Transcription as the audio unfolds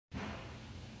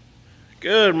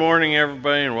Good morning,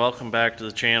 everybody, and welcome back to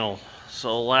the channel.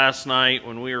 So last night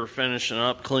when we were finishing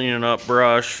up cleaning up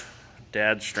brush,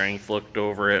 Dad's Strength looked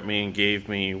over at me and gave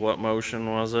me, what motion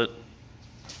was it?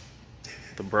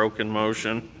 The broken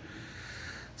motion.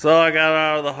 So I got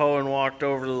out of the hoe and walked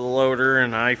over to the loader,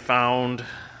 and I found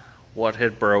what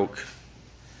had broke.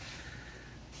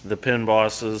 The pin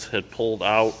bosses had pulled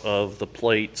out of the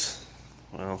plates.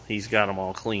 Well, he's got them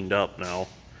all cleaned up now.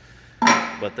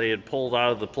 But they had pulled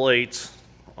out of the plates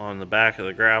on the back of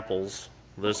the grapples.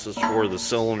 This is for the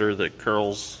cylinder that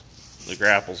curls the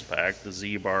grapples back. The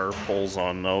Z-bar pulls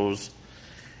on those,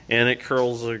 and it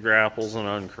curls the grapples and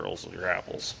uncurls the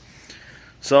grapples.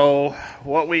 So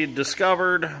what we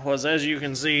discovered was, as you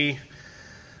can see,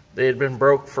 they had been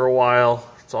broke for a while.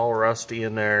 It's all rusty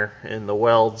in there, and the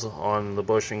welds on the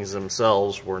bushings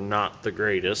themselves were not the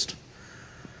greatest.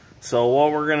 So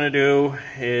what we're going to do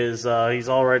is, he's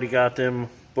already got them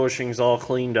bushings all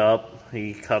cleaned up.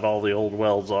 He cut all the old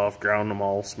welds off, ground them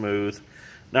all smooth.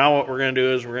 Now what we're going to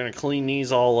do is we're going to clean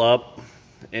these all up,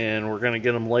 and we're going to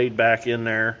get them laid back in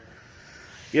there,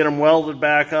 get them welded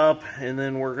back up, and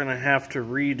then we're going to have to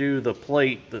redo the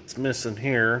plate that's missing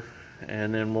here,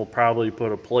 and then we'll probably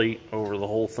put a plate over the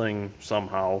whole thing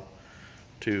somehow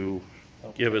to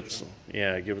give it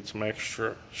some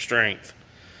extra strength.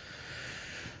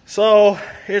 So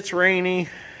it's rainy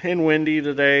and windy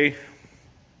today,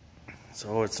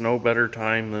 so it's no better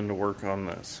time than to work on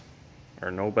this,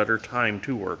 or no better time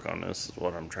to work on this is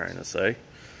what I'm trying to say.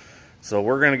 So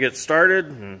we're going to get started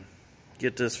and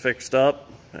get this fixed up,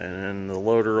 and then the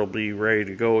loader will be ready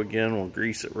to go again. We'll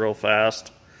grease it real fast.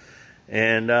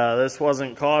 And this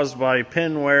wasn't caused by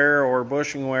pin wear or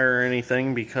bushing wear or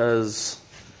anything, because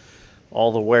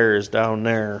all the wear is down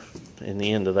there in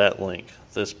the end of that link.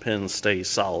 This pin stays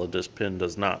solid. This pin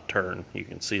does not turn. You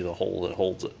can see the hole that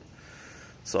holds it.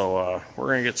 So we're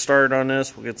going to get started on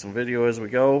this. We'll get some video as we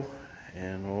go,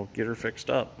 and we'll get her fixed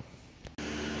up.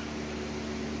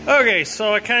 Okay,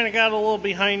 so I kind of got a little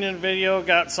behind in the video,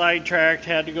 got sidetracked,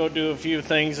 had to go do a few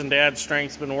things, and Dad's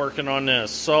Strength's been working on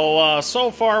this. So,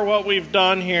 so far what we've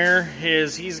done here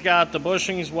is he's got the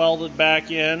bushings welded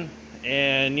back in,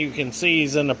 and you can see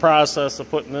he's in the process of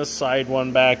putting this side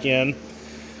one back in.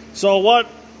 So what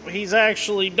he's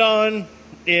actually done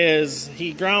is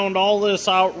he ground all this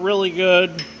out really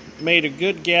good, made a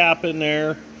good gap in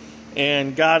there,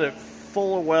 and got it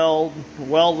full of weld,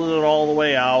 welded it all the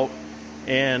way out,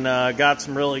 and got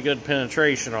some really good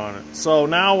penetration on it. So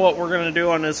now what we're going to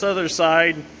do on this other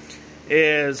side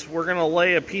is we're going to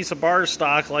lay a piece of bar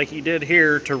stock like he did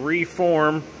here to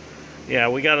reform. Yeah,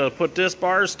 we got to put this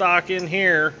bar stock in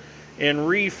here and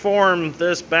reform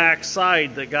this back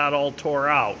side that got all tore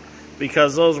out,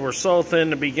 because those were so thin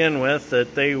to begin with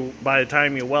that by the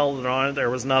time you welded on it, there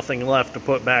was nothing left to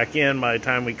put back in by the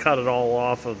time we cut it all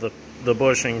off of the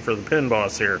bushing for the pin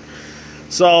boss here.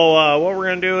 So what we're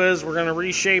going to do is we're going to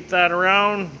reshape that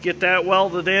around, get that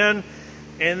welded in,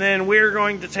 and then we're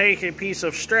going to take a piece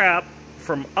of strap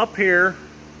from up here,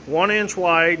 1 inch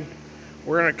wide.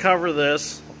 We're going to cover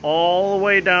this all the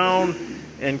way down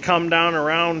and come down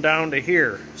around down to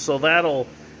here. So that'll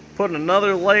put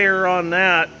another layer on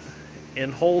that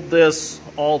and hold this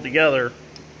all together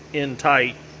in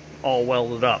tight, all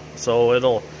welded up. So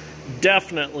it'll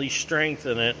definitely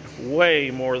strengthen it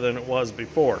way more than it was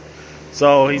before.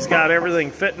 So he's got everything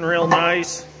fitting real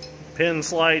nice. Pin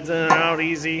slides in and out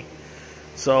easy.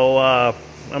 So I'm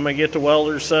going to get the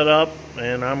welder set up,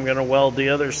 and I'm going to weld the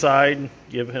other side,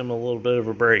 give him a little bit of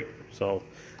a break. So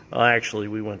actually,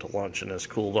 we went to lunch and this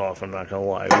cooled off, I'm not going to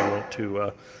lie. We went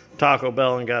to Taco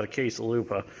Bell and got a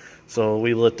quesalupa, so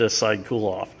we let this side cool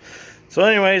off. So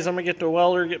anyways, I'm going to get the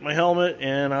welder, get my helmet,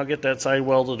 and I'll get that side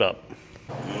welded up.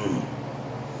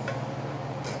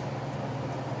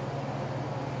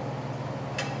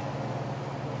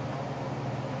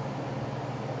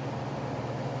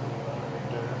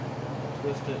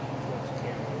 Twist it towards the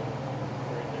camera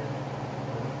right there.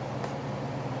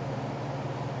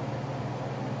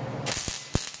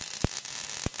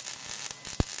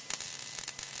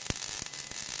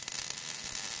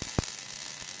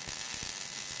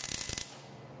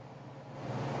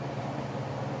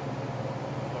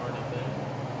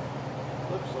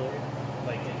 Looks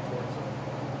like in towards it.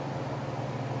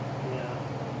 Yeah.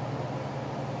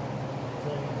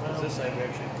 So this side we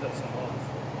actually cut some off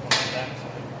on the back side.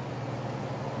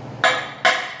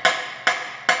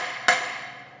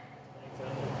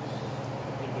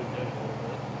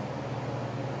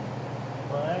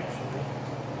 Well, actually,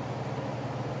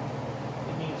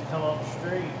 it needs to come up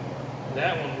straight.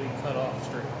 That one we cut off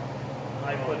straight.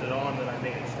 I put it on, then I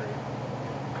made it straight.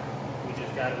 We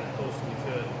just got it as close as we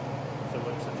could, so it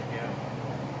wasn't such a gap.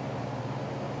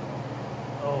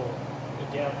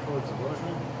 gap towards the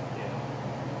bushing?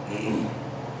 Yeah.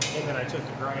 And then I took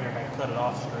the grinder and I cut it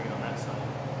off straight on that side.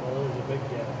 Well, there's a big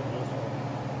gap in this one.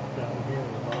 Down here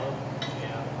in the bottom.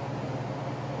 Yeah.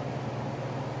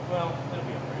 Well, it'll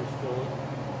be alright. Just fill it.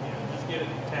 Yeah, just get it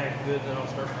tagged good, then I'll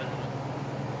start bending it.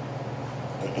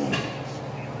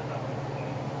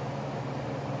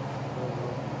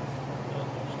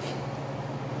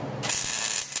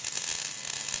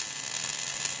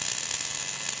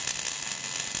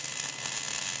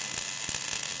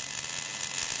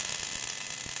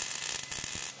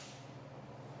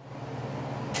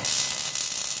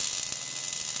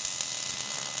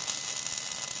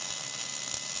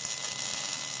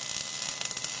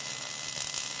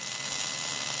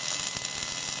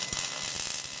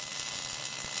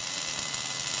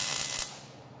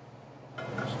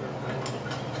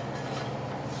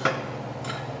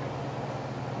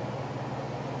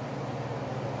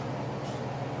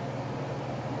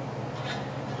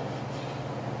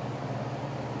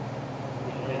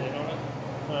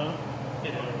 Huh?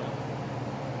 Hit it on it.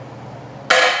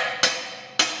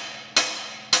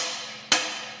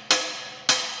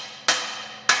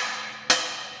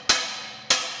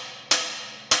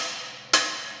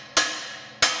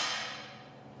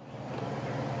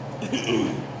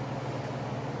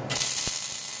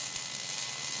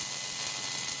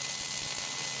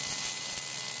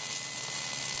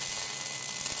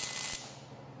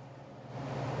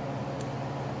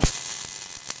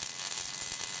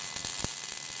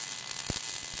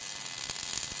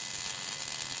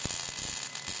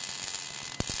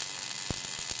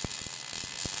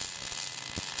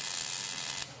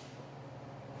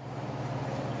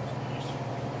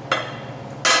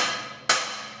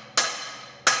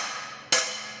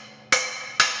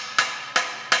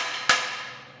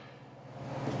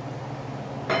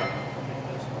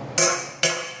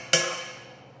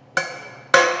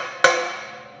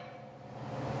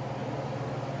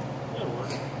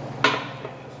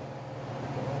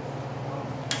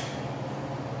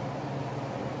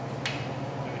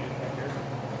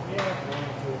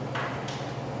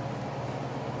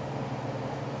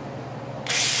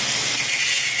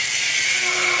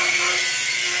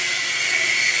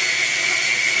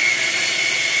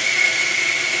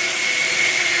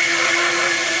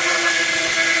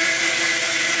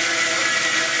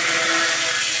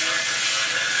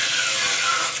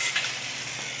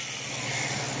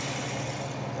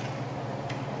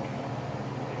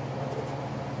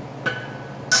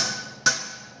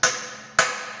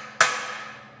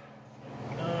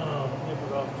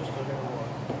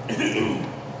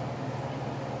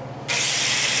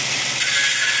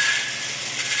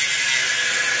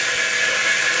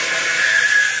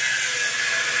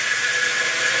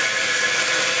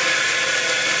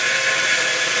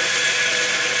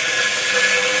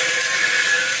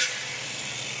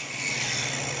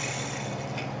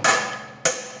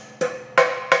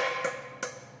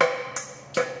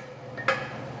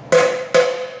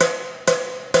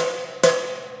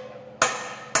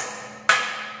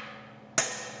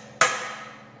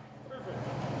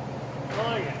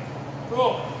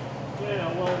 Cool. Yeah,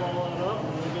 I'll weld all that up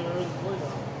and then get her in the plate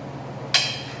on.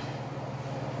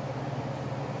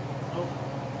 Oh.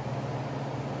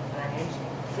 Wrong one's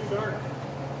too dark.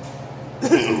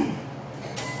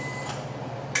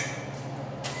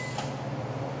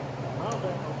 Mount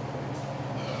that one.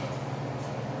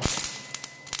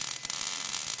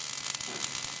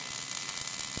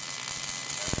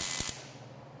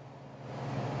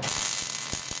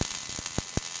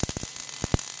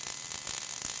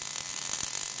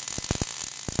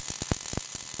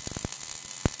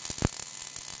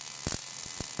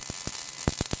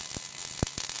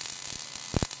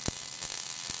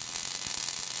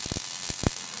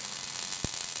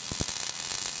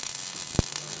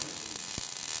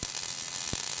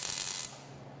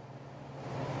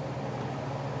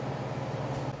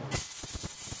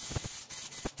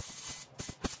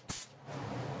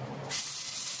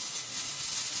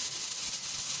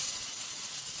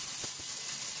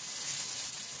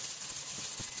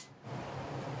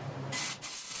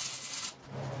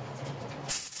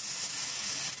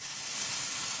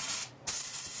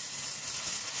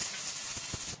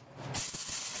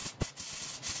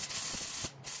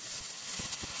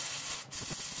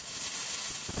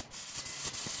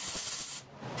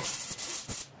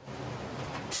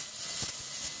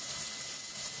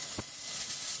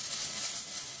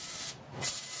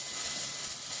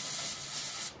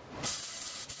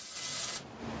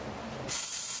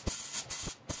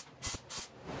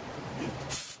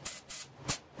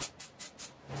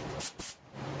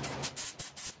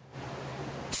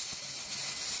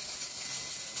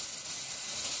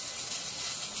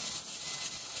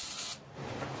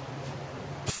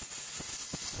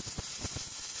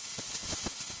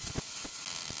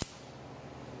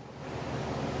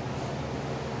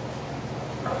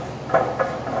 There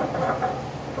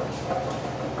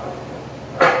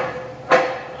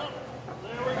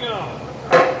we go.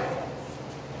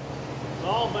 It's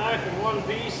all back in one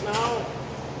piece now.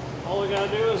 All we gotta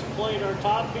do is plate our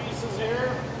top pieces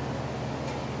here,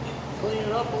 clean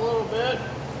it up a little bit,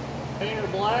 paint her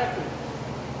black, and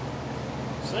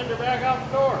send her back out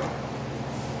the door.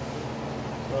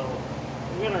 So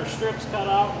we'll get our strips cut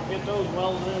out and get those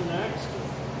welded in next.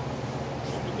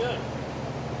 Should be good.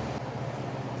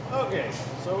 Okay,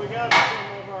 so we got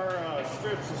some of our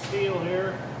strips of steel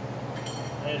here.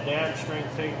 I had Dad's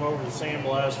strength take them over to the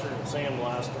sandblaster and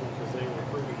sandblast them because they were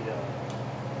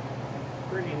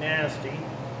pretty nasty.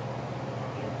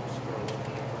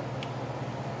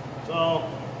 So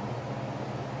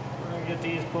we're gonna get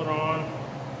these put on. I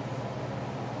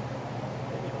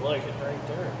think you like it right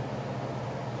there.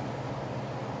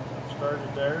 Start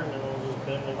it there, and then we'll just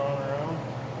bend it on around.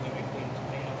 Maybe clean this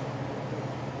paint up.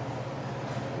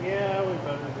 Yeah, we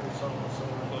better do something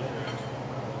similar.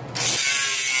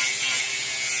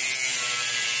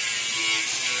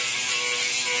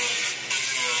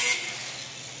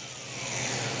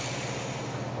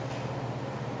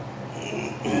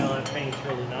 Yeah, that paint's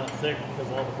really not thick because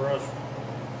of all the brush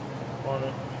on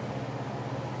it.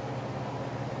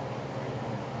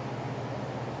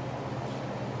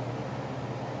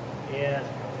 Yeah, it's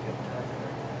probably good target.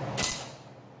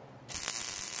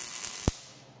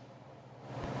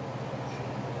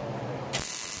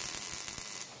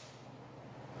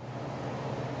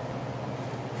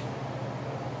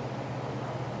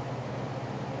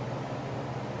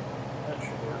 That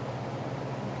should work.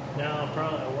 Now I'll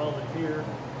probably weld it here and then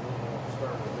we'll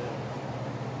start with it.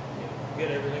 Yeah, get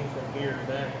everything from here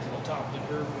back to the top of the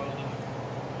curve welding.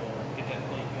 Yeah. Get that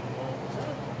plate good wall.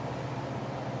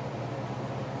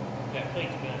 That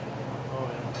plate's been. Oh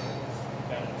yeah.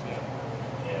 Balance, yeah.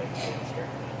 Yeah, it's getting straight.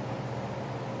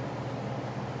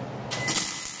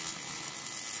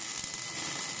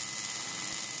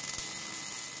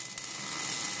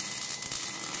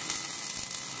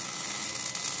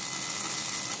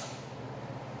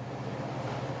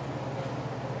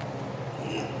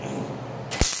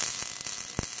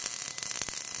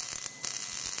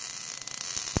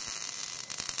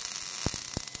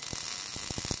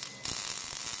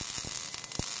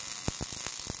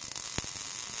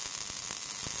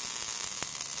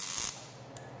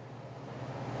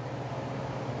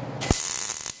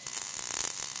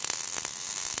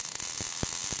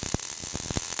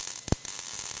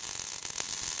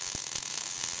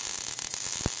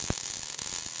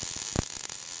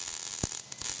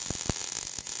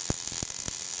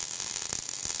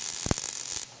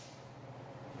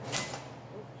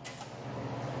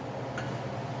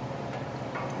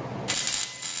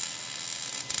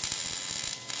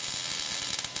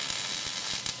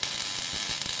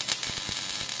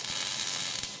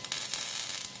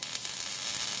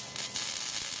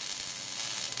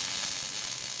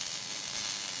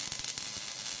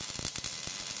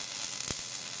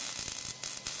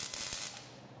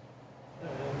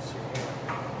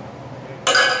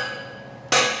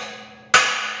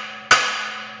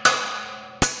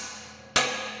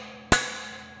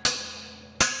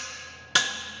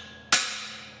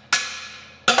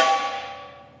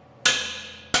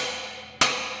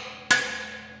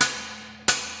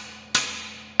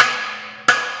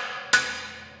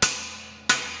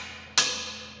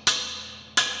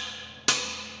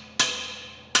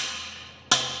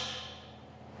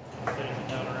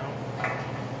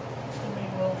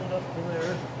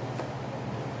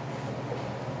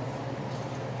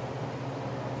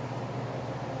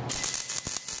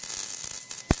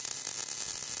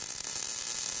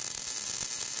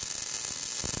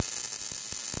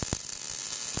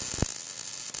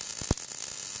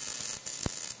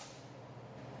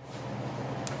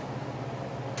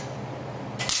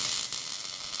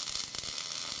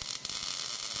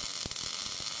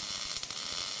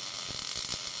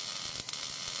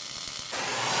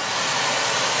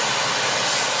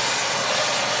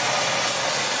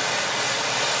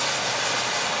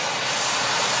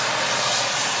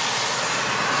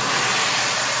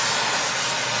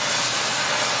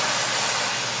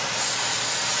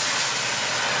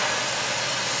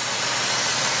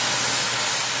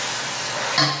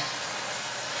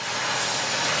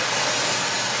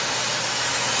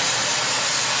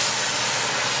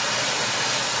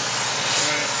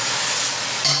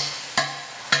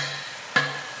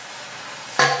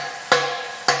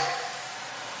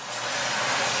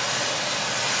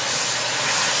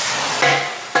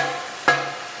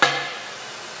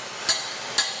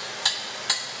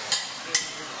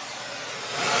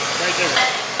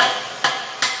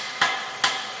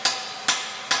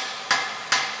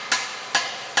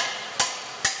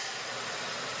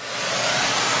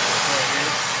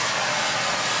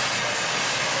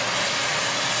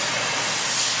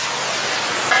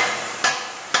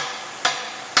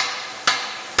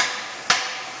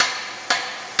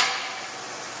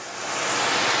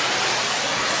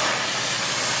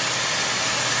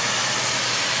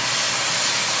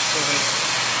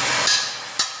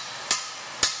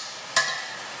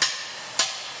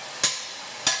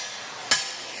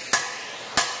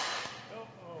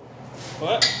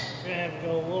 What? You're gonna have to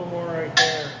go a little more right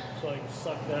there so I can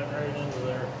suck that right into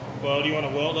there. Well, do you want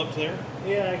to weld up there?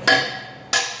 Yeah, I can.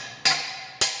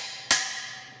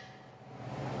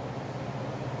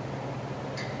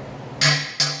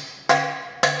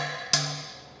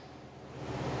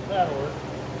 That'll work.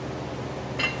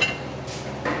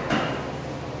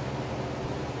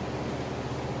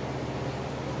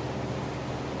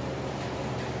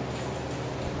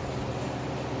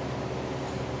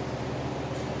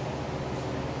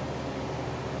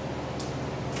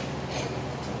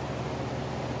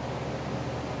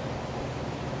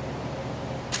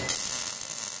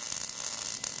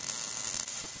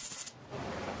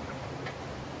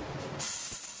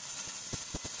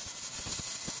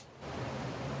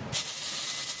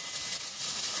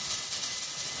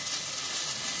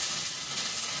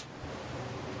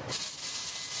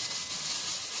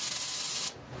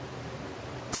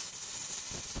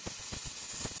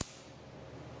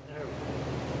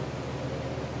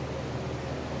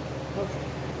 Okay,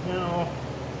 now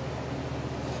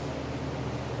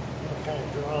I'll kind of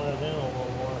draw that in a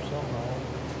little more somehow.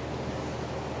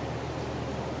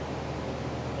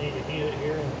 Need to heat it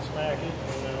here and smack it,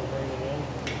 and then I'll bring it in.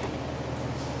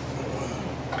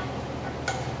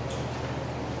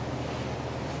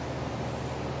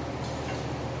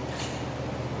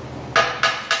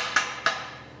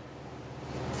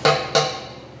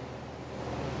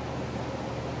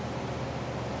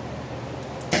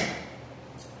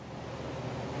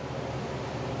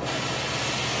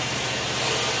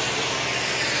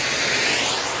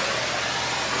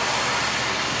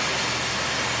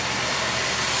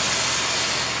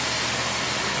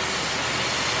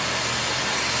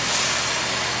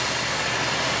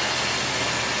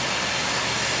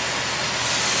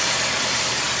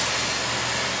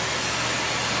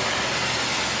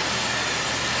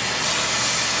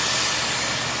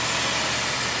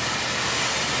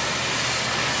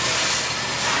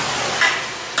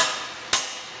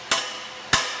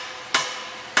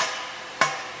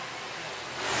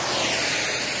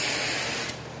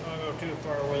 Too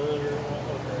far with it or it won't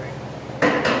look right.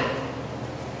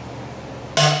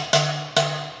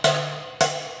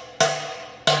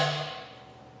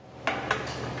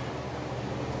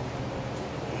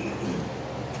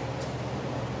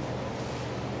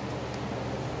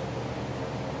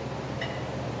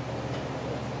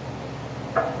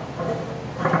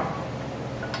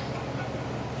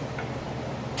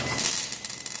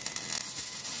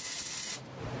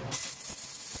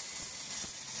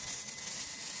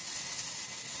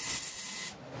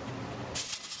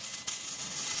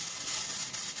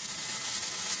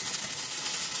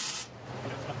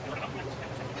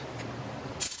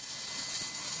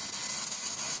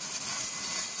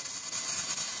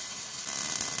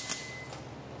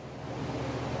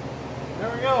 There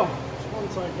we go. That's one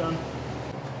side done.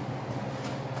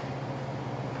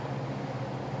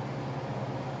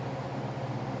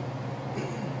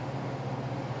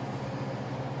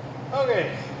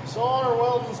 Okay, so all our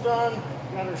welding's done.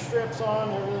 Got our strips on.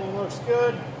 Everything looks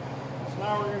good. So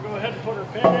now we're going to go ahead and put our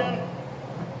pin in.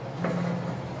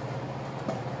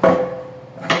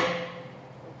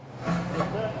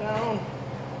 Put that down.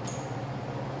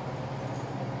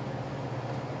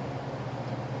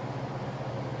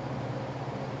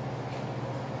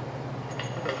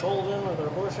 Bolt in with our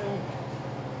bushing.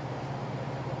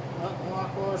 Nut and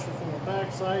lock washer from the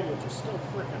back side, which is still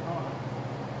freaking hot.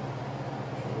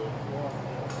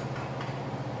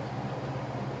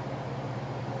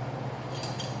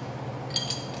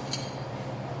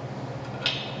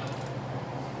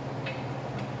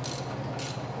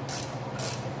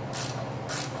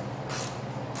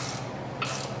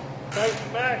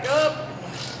 Tighten back up.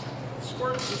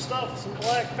 Squirt some stuff with some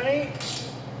black paint.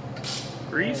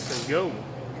 Grease and go.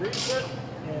 Grease it,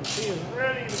 and she is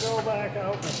ready to go back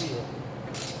out in the field.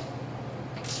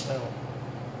 Well,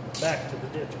 back to the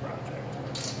ditch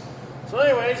project. So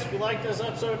anyways, if you like this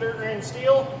episode of Dirt Grain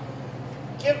Steel,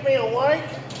 give me a like.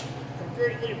 I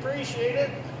greatly appreciate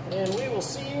it. And we will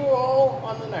see you all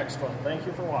on the next one. Thank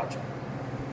you for watching.